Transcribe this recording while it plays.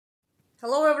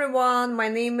Hello everyone, my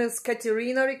name is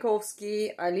Katerina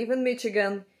Rikovsky. I live in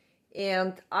Michigan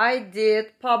and I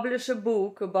did publish a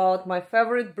book about my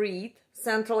favorite breed,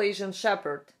 Central Asian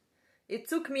Shepherd. It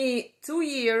took me 2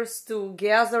 years to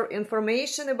gather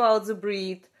information about the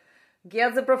breed,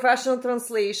 get the professional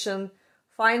translation,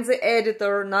 find the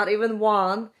editor, not even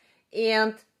one,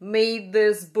 and made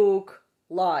this book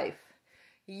live.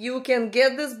 You can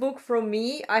get this book from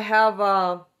me. I have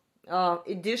a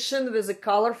edition with the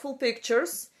colorful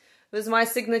pictures with my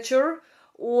signature,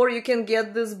 or you can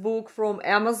get this book from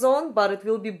Amazon, but it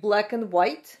will be black and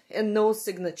white and no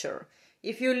signature.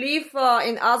 If you live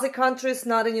in other countries,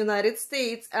 not in United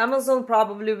States, Amazon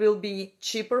probably will be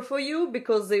cheaper for you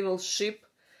because they will ship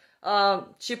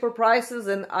cheaper prices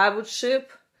than I would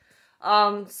ship.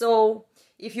 So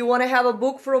if you want to have a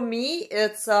book from me,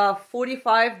 it's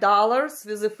 $45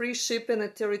 with a free shipping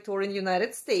and territory in the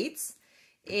United States.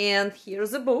 And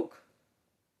here's a book.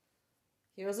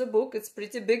 Here's a book. It's a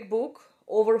pretty big book,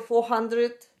 over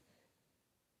 400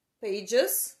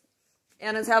 pages.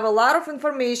 And it has a lot of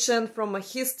information from a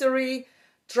history,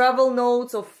 travel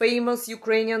notes of famous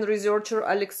Ukrainian researcher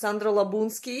Alexander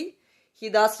Labunsky. He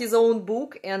does his own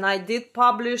book, and I did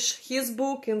publish his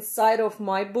book inside of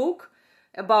my book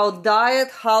about diet,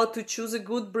 how to choose a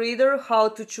good breeder, how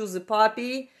to choose a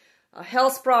puppy,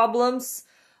 health problems,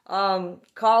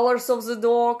 colors of the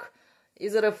dog,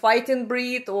 is it a fighting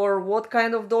breed or what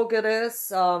kind of dog it is,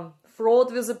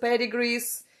 fraud with the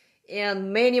pedigrees,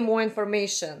 and many more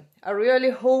information. I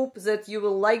really hope that you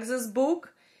will like this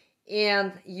book,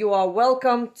 and you are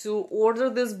welcome to order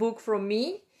this book from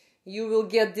me. You will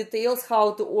get details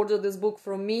how to order this book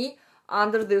from me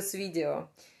under this video.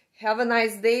 Have a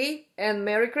nice day and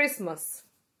Merry Christmas!